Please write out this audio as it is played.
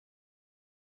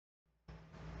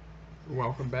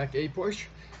Welcome back, APUSH.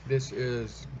 This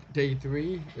is day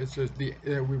 3. This is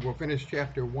we will finish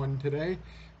chapter 1 today.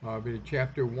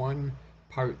 Chapter 1,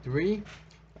 part 3.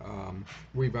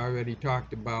 We've already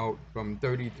talked about from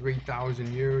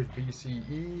 33,000 years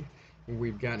BCE.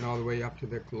 We've gotten all the way up to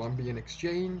the Columbian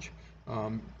Exchange.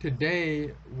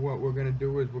 Today, what we're going to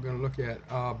do is we're going to look at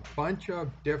a bunch of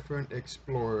different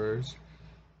explorers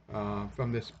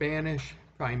from the Spanish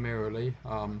primarily.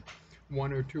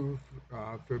 One or two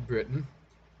for Britain,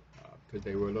 because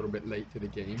they were a little bit late to the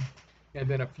game, and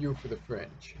then a few for the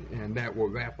French. And that will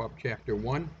wrap up chapter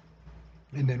 1,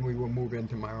 and then we will move in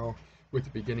tomorrow with the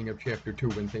beginning of chapter 2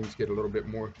 when things get a little bit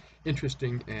more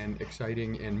interesting and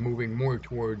exciting and moving more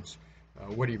towards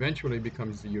what eventually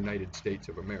becomes the United States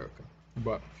of America.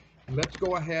 But let's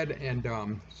go ahead and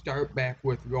start back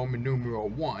with Roman numeral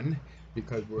 1,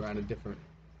 because we're on a different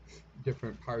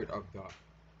part of the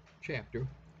chapter.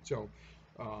 So,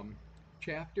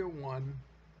 chapter 1,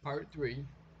 part 3,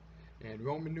 and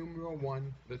Roman numeral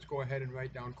 1, let's go ahead and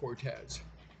write down Cortez.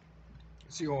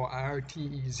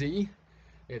 C-O-R-T-E-Z.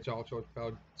 It's also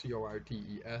spelled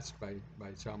C-O-R-T-E-S by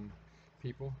some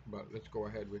people, but let's go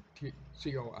ahead with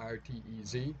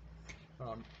C-O-R-T-E-Z.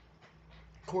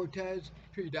 Cortez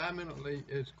predominantly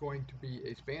is going to be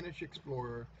a Spanish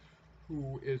explorer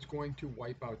who is going to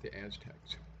wipe out the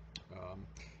Aztecs.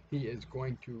 He is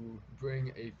going to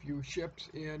bring a few ships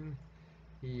in.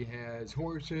 He has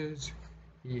horses.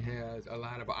 He has a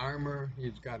lot of armor.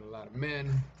 He's got a lot of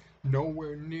men.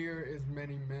 Nowhere near as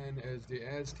many men as the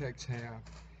Aztecs have.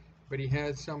 But he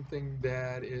has something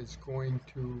that is going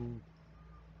to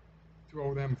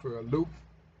throw them for a loop.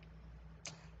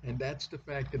 And that's the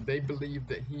fact that they believe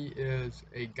that he is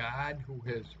a god who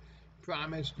has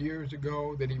promised years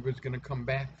ago that he was going to come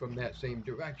back from that same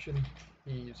direction.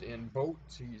 He's in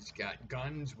boats, he's got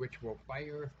guns which will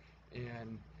fire,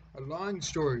 and a long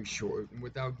story short, and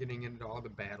without getting into all the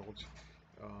battles,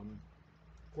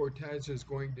 Cortez is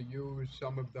going to use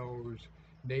some of those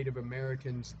Native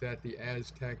Americans that the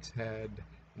Aztecs had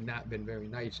not been very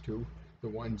nice to, the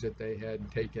ones that they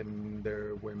had taken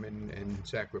their women and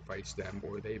sacrificed them,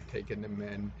 or they've taken the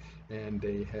men and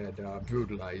they had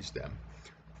brutalized them.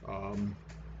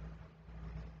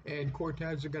 And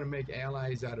Cortez is going to make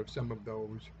allies out of some of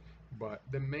those, but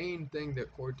the main thing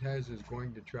that Cortez is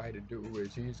going to try to do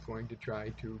is he's going to try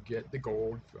to get the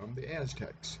gold from the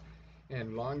Aztecs.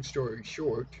 And long story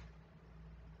short,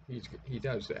 he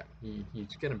does that.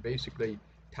 He's going to basically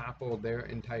topple their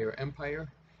entire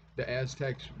empire. The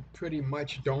Aztecs pretty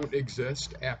much don't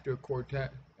exist after Cortez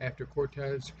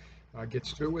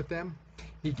gets through with them.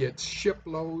 He gets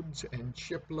shiploads and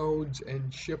shiploads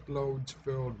and shiploads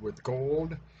filled with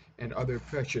gold and other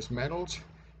precious metals,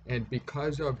 and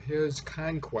because of his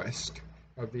conquest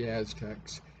of the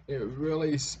Aztecs, it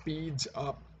really speeds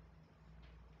up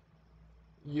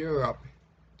Europe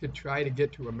to try to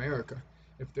get to America.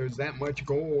 If there's that much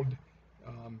gold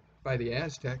by the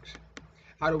Aztecs,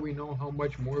 how do we know how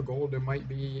much more gold there might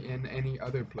be in any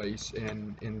other place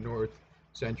in North,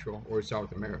 Central, or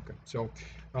South America? So,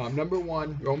 number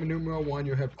 1, Roman numeral 1,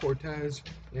 you have Cortez,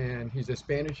 and he's a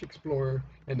Spanish explorer,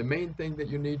 and the main thing that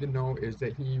you need to know is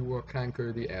that he will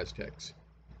conquer the Aztecs.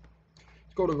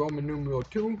 Let's go to Roman numeral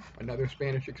 2, another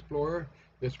Spanish explorer.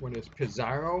 This one is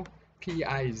Pizarro,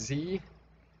 P-I-Z-A-R-R-O.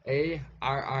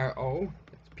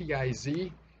 It's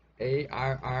P-I-Z-A-R-R-O,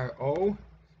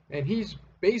 and he's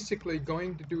basically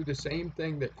going to do the same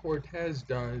thing that Cortez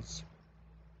does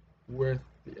with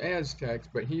the Aztecs,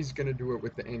 but he's going to do it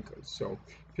with the Incas. So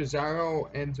Pizarro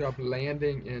ends up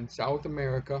landing in South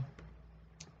America.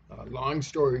 Long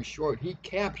story short, he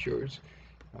captures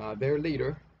their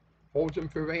leader, holds him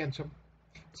for ransom,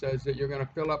 says that you're going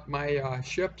to fill up my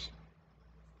ships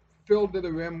filled to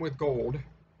the rim with gold,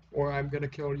 or I'm going to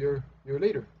kill your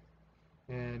leader.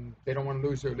 And they don't want to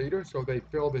lose their leader, so they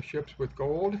fill the ships with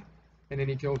gold, and then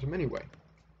he kills them anyway.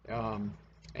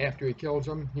 After he kills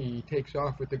them, he takes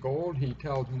off with the gold. He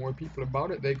tells more people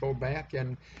about it. They go back,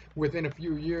 and within a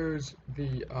few years,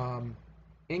 the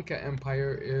Inca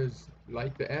Empire is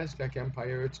like the Aztec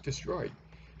Empire. It's destroyed.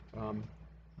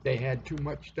 They had too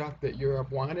much stuff that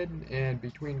Europe wanted, and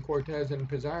between Cortez and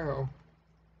Pizarro,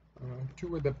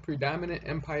 two of the predominant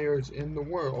empires in the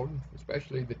world,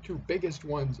 especially the two biggest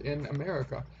ones in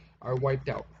America, are wiped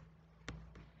out.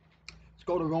 Let's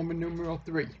go to Roman numeral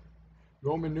 3.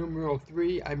 Roman numeral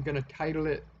 3, I'm going to title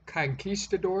it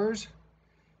Conquistadors,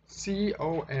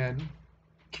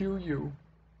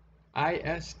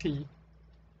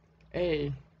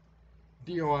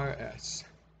 C-O-N-Q-U-I-S-T-A-D-O-R-S,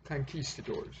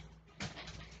 Conquistadors.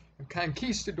 A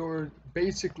conquistador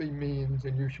basically means,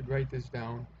 and you should write this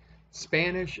down,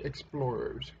 Spanish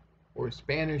explorers. or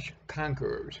Spanish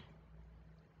conquerors.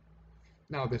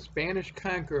 Now, the Spanish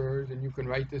conquerors, and you can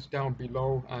write this down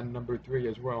below on number 3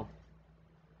 as well,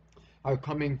 are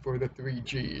coming for the 3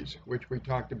 G's, which we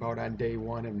talked about on day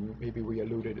 1, and maybe we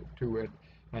alluded to it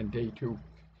on day 2.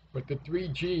 But the 3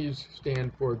 G's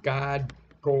stand for God,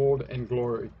 gold, and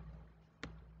glory.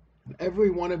 Every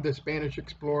one of the Spanish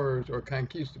explorers or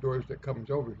conquistadors that comes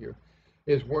over here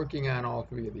is working on all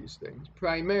 3 of these things.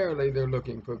 Primarily, they're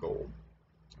looking for gold,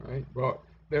 right? But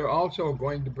they're also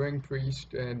going to bring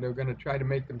priests, and they're going to try to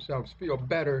make themselves feel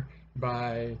better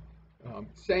by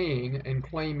saying and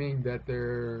claiming that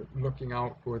they're looking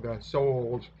out for the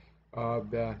souls of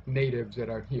the natives that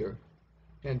are here.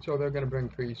 And so they're going to bring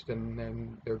priests, and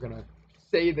then they're going to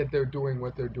say that they're doing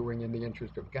what they're doing in the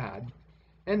interest of God.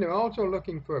 And they're also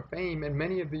looking for fame, and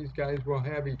many of these guys will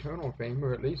have eternal fame,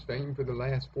 or at least fame for the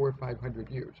last 400 or 500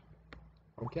 years.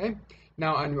 Okay?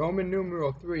 Now, on Roman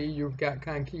numeral 3, you've got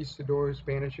conquistadors,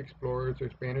 Spanish explorers, or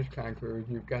Spanish conquerors.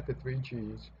 You've got the 3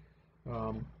 G's.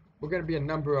 We're going to be a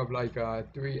number of like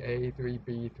 3A,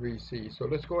 3B, 3C. So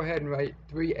let's go ahead and write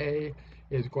 3A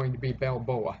is going to be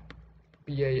Balboa.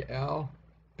 B-A-L-B-O-A.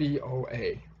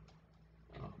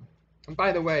 And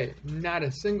by the way, not a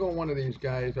single one of these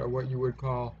guys are what you would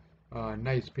call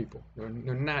nice people. They're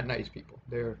not nice people.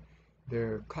 They're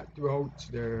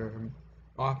cutthroats.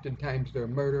 Oftentimes they're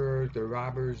murderers. They're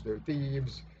robbers. They're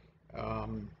thieves.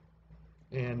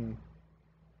 And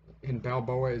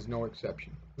Balboa is no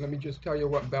exception. Let me just tell you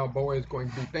what Balboa is going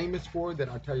to be famous for. Then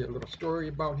I'll tell you a little story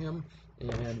about him,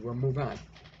 and we'll move on.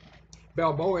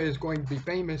 Balboa is going to be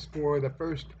famous for the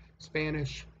first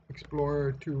Spanish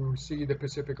explorer to see the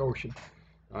Pacific Ocean.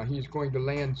 He's going to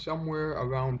land somewhere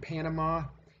around Panama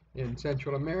in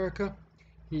Central America.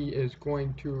 He is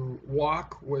going to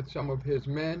walk with some of his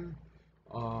men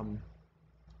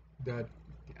the,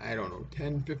 I don't know,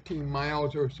 10, 15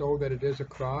 miles or so that it is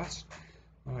across.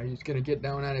 He's going to get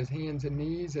down on his hands and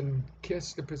knees and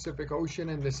kiss the Pacific Ocean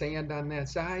and the sand on that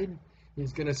side.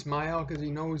 He's going to smile because he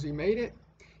knows he made it.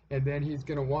 And then he's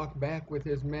going to walk back with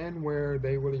his men where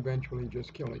they will eventually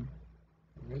just kill him.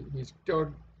 Right? He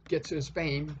still gets his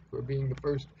fame for being the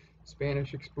first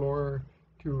Spanish explorer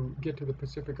to get to the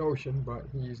Pacific Ocean, but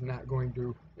he's not going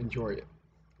to enjoy it.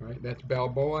 Right? That's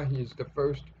Balboa. He's the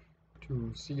first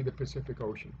to see the Pacific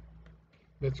Ocean.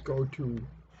 Let's go to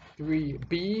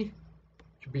 3B,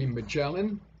 which would be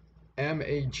Magellan,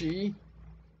 M-A-G-E-L-L-A-N.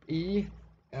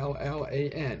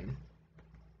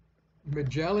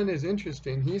 Magellan is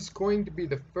interesting. He's going to be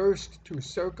the first to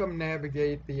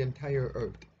circumnavigate the entire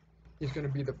Earth. He's going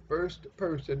to be the first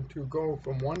person to go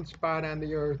from one spot on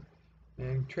the Earth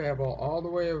and travel all the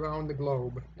way around the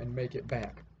globe and make it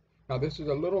back. Now, this is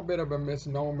a little bit of a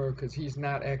misnomer because he's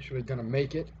not actually going to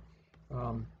make it.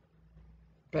 In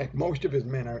fact, most of his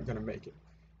men aren't going to make it.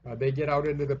 They get out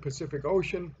into the Pacific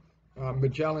Ocean.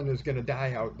 Magellan is going to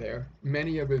die out there.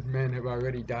 Many of his men have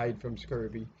already died from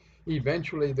scurvy.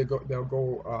 Eventually, they'll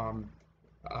go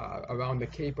around the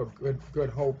Cape of Good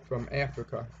Hope from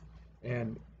Africa,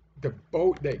 and the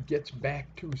boat that gets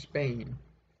back to Spain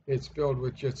is filled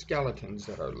with just skeletons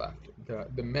that are left.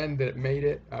 The men that made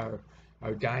it are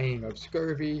dying of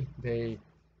scurvy. They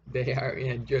are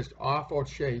in just awful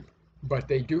shape, but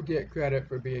they do get credit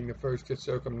for being the first to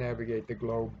circumnavigate the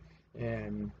globe,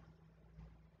 and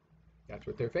that's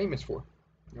what they're famous for.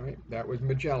 All right, that was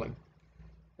Magellan.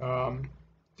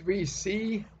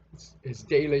 3C is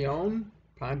De Leon,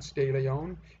 Ponce de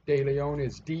Leon. De Leon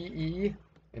is D-E,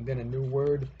 and then a new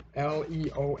word,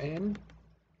 L-E-O-N.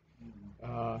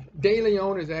 De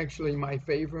Leon is actually my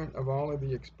favorite of all of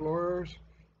the explorers.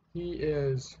 He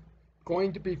is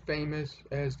going to be famous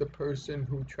as the person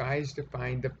who tries to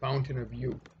find the fountain of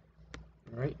youth.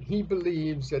 All right? He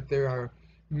believes that there are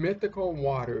mythical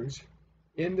waters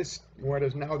in what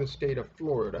is now the state of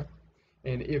Florida,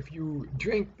 and if you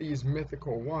drink these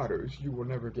mythical waters, you will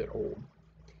never get old.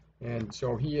 And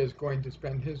so he is going to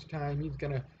spend his time, he's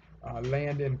going to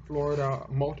land in Florida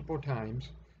multiple times,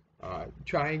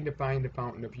 trying to find the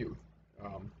fountain of youth.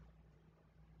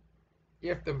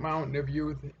 If the fountain of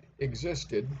youth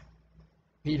existed,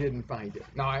 he didn't find it.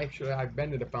 Now, actually, I've been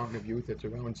to the fountain of youth. It's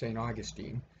around St.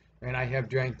 Augustine, and I have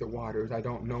drank the waters. I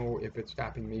don't know if it's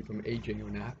stopping me from aging or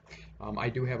not. I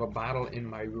do have a bottle in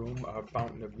my room of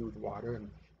fountain of youth water, and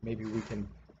maybe we can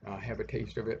have a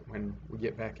taste of it when we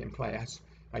get back in class.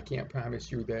 I can't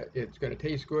promise you that it's going to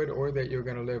taste good or that you're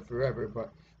going to live forever,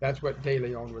 but that's what De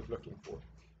Leon was looking for.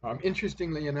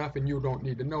 Interestingly enough, and you don't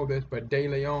need to know this, but De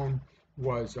Leon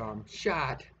was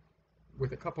shot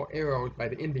with a couple arrows by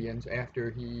the Indians after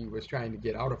he was trying to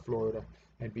get out of Florida,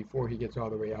 and before he gets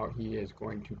all the way out, he is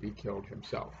going to be killed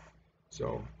himself.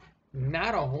 So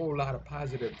not a whole lot of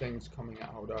positive things coming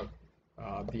out of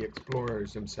the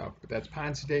explorers themselves. But that's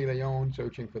Ponce de Leon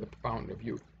searching for the fountain of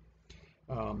youth.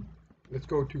 Um, let's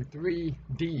go to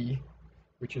 3D,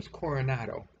 which is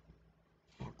Coronado.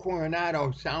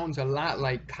 Coronado sounds a lot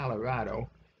like Colorado,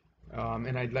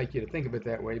 and I'd like you to think of it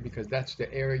that way because that's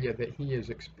the area that he is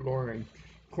exploring.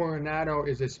 Coronado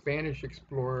is a Spanish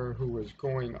explorer who is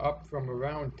going up from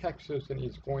around Texas, and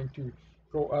he's going to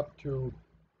go up to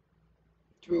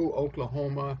through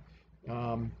Oklahoma,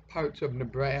 parts of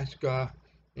Nebraska,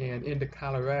 and into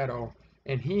Colorado.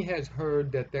 And he has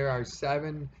heard that there are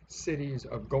 7 cities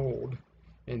of gold.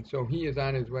 And so he is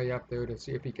on his way up there to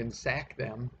see if he can sack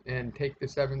them and take the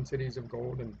 7 cities of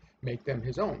gold and make them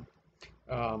his own.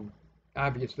 Um,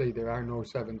 Obviously, there are no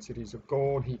 7 cities of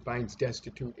gold. He finds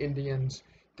destitute Indians.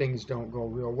 Things don't go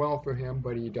real well for him,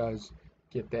 but he does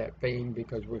get that fame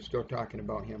because we're still talking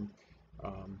about him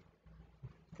 400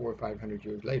 or 500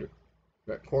 years later.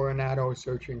 But Coronado is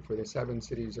searching for the 7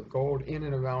 cities of gold in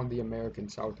and around the American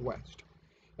Southwest.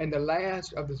 And the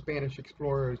last of the Spanish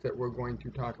explorers that we're going to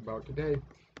talk about today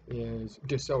is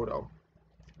De Soto.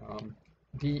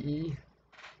 D-E,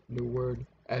 new word,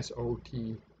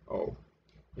 S-O-T-O.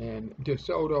 And De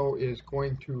Soto is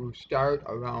going to start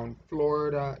around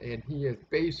Florida, and he is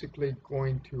basically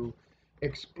going to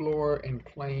explore and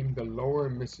claim the lower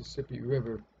Mississippi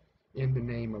River in the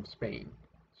name of Spain.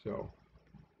 So,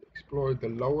 explored the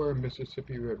lower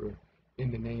Mississippi River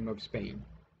in the name of Spain.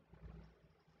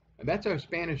 And that's our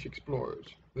Spanish explorers.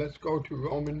 Let's go to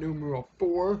Roman numeral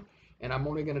 4, and I'm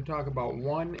only going to talk about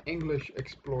one English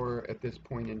explorer at this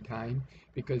point in time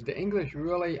because the English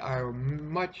really are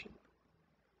much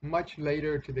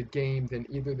later to the game than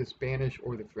either the Spanish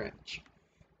or the French.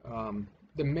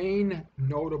 The main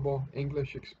notable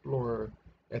English explorer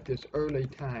at this early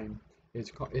time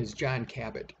is John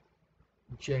Cabot,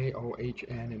 John,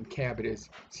 and Cabot is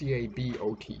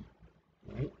Cabot,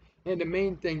 right? And the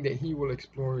main thing that he will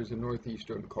explore is the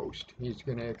northeastern coast. He's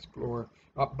going to explore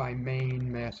up by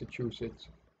Maine, Massachusetts,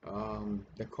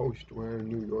 the coast where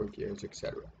New York is,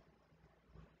 etc.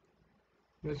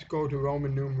 Let's go to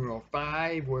Roman numeral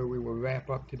 5, where we will wrap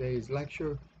up today's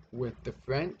lecture with the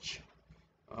French.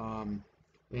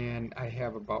 And I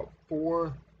have about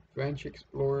 4 French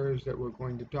explorers that we're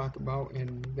going to talk about,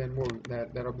 and then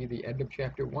that'll be the end of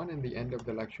chapter 1 and the end of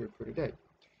the lecture for today.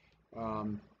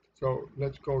 So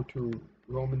let's go to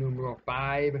Roman numeral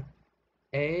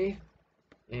 5A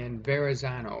and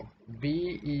Verrazano,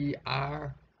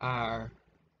 Verrazano,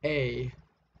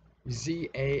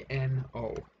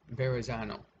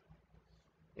 Verrazano.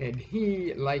 And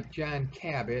he, like John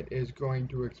Cabot, is going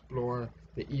to explore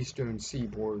the eastern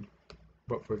seaboard,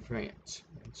 but for France.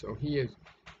 And so he is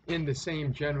in the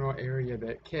same general area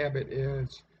that Cabot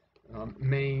is,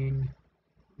 Maine,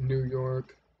 New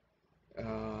York.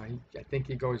 I think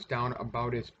he goes down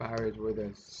about as far as where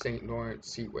the St. Lawrence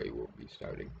Seaway will be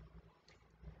starting.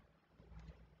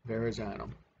 Verrazano.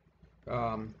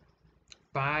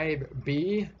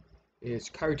 5B is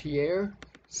Cartier,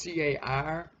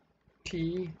 Cartier,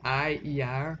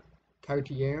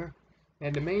 Cartier.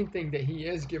 And the main thing that he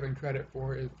is given credit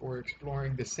for is for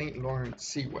exploring the St. Lawrence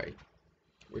Seaway,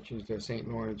 which is the St.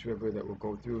 Lawrence River that will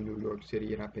go through New York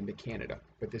City and up into Canada.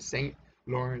 But the St.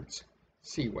 Lawrence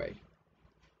Seaway.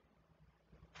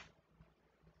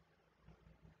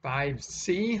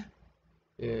 5C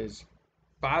is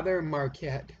Father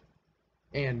Marquette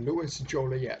and Louis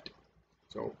Joliet.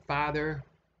 So Father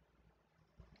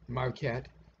Marquette,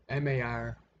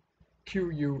 Marquette,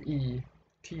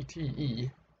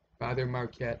 Father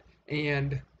Marquette,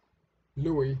 and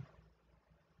Louis,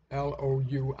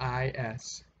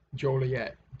 Louis,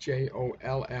 Joliet,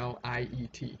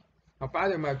 Jolliet. Now,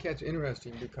 Father Marquette's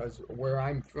interesting because where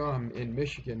I'm from in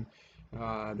Michigan,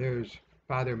 there's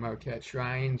Father Marquette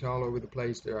shrines all over the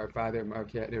place. There's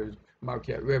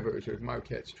Marquette rivers, there's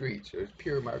Marquette streets, there's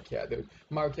Pure Marquette, there's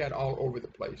Marquette all over the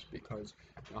place because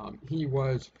he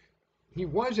was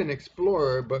an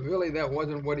explorer, but really that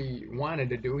wasn't what he wanted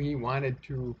to do. He wanted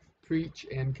to preach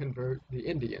and convert the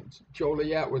Indians.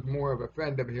 Joliet was more of a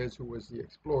friend of his who was the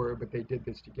explorer, but they did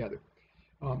this together.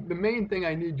 The main thing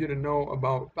I need you to know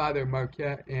about Father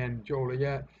Marquette and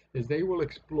Joliet is they will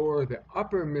explore the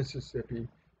upper Mississippi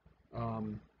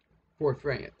for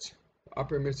France,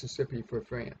 upper Mississippi for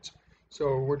France.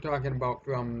 So we're talking about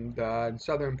from the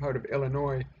southern part of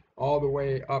Illinois all the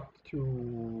way up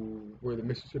to where the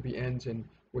Mississippi ends in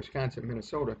Wisconsin,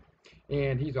 Minnesota.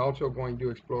 And he's also going to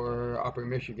explore upper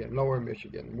Michigan, lower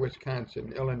Michigan,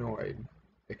 Wisconsin, Illinois,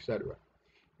 etc.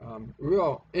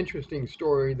 real interesting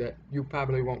story that you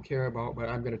probably won't care about, but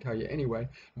I'm going to tell you anyway.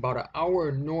 About an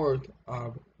hour north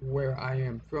of where I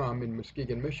am from in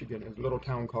Muskegon, Michigan, is a little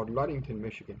town called Ludington,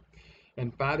 Michigan.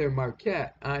 And Father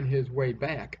Marquette, on his way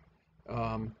back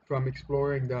from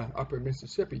exploring the upper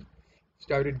Mississippi,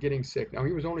 started getting sick. Now,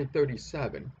 he was only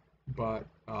 37, but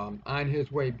on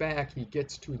his way back, he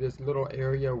gets to this little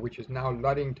area, which is now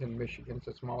Ludington, Michigan. It's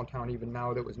a small town. Even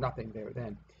now, there was nothing there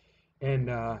then.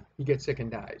 And he gets sick and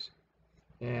dies.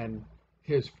 And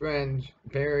his friends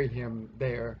bury him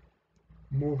there,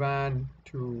 move on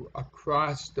to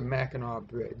across the Mackinac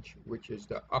Bridge, which is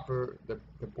the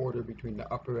border between the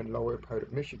upper and lower part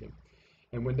of Michigan.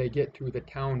 And when they get to the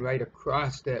town right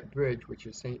across that bridge, which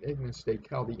is St. Ignace, they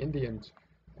tell the Indians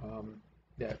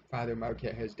that Father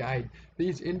Marquette has died.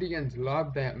 These Indians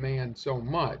loved that man so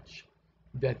much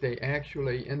that they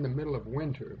actually, in the middle of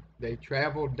winter, they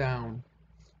traveled down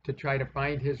to try to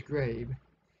find his grave.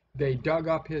 They dug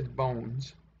up his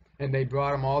bones and they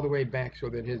brought him all the way back so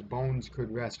that his bones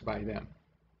could rest by them.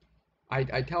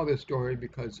 I tell this story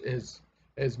because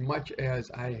as much as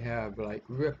I have like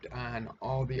ripped on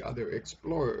all the other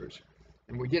explorers,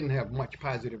 and we didn't have much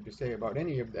positive to say about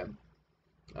any of them,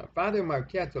 Father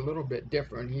Marquette's a little bit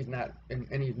different. He's not,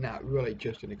 and he's not really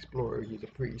just an explorer. He's a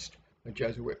priest, a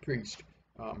Jesuit priest.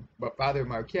 But Father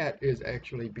Marquette is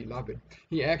actually beloved.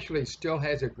 He actually still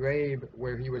has a grave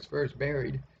where he was first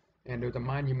buried, and there's a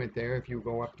monument there. If you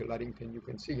go up to Ludington, you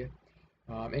can see it.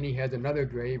 And he has another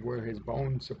grave where his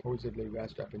bones supposedly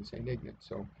rest up in St. Ignace.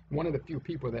 So one of the few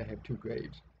people that have two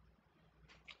graves.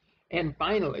 And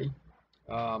finally,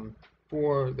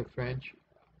 for the French,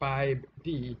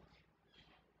 5D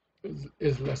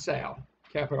is LaSalle,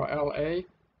 capital L-A,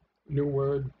 new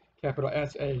word, capital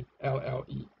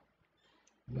S-A-L-L-E,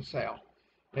 LaSalle.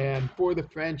 And for the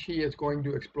French, he is going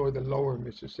to explore the lower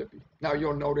Mississippi. Now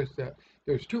you'll notice that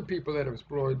there's two people that have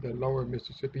explored the lower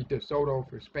Mississippi, De Soto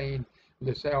for Spain,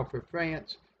 LaSalle for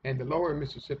France, and the lower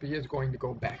Mississippi is going to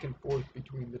go back and forth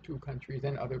between the two countries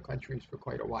and other countries for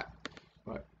quite a while.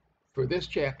 But for this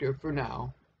chapter, for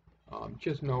now,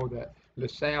 just know that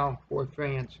LaSalle for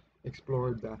France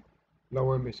explored the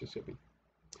lower Mississippi.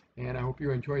 And I hope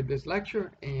you enjoyed this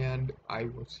lecture, and I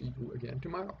will see you again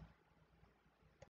tomorrow.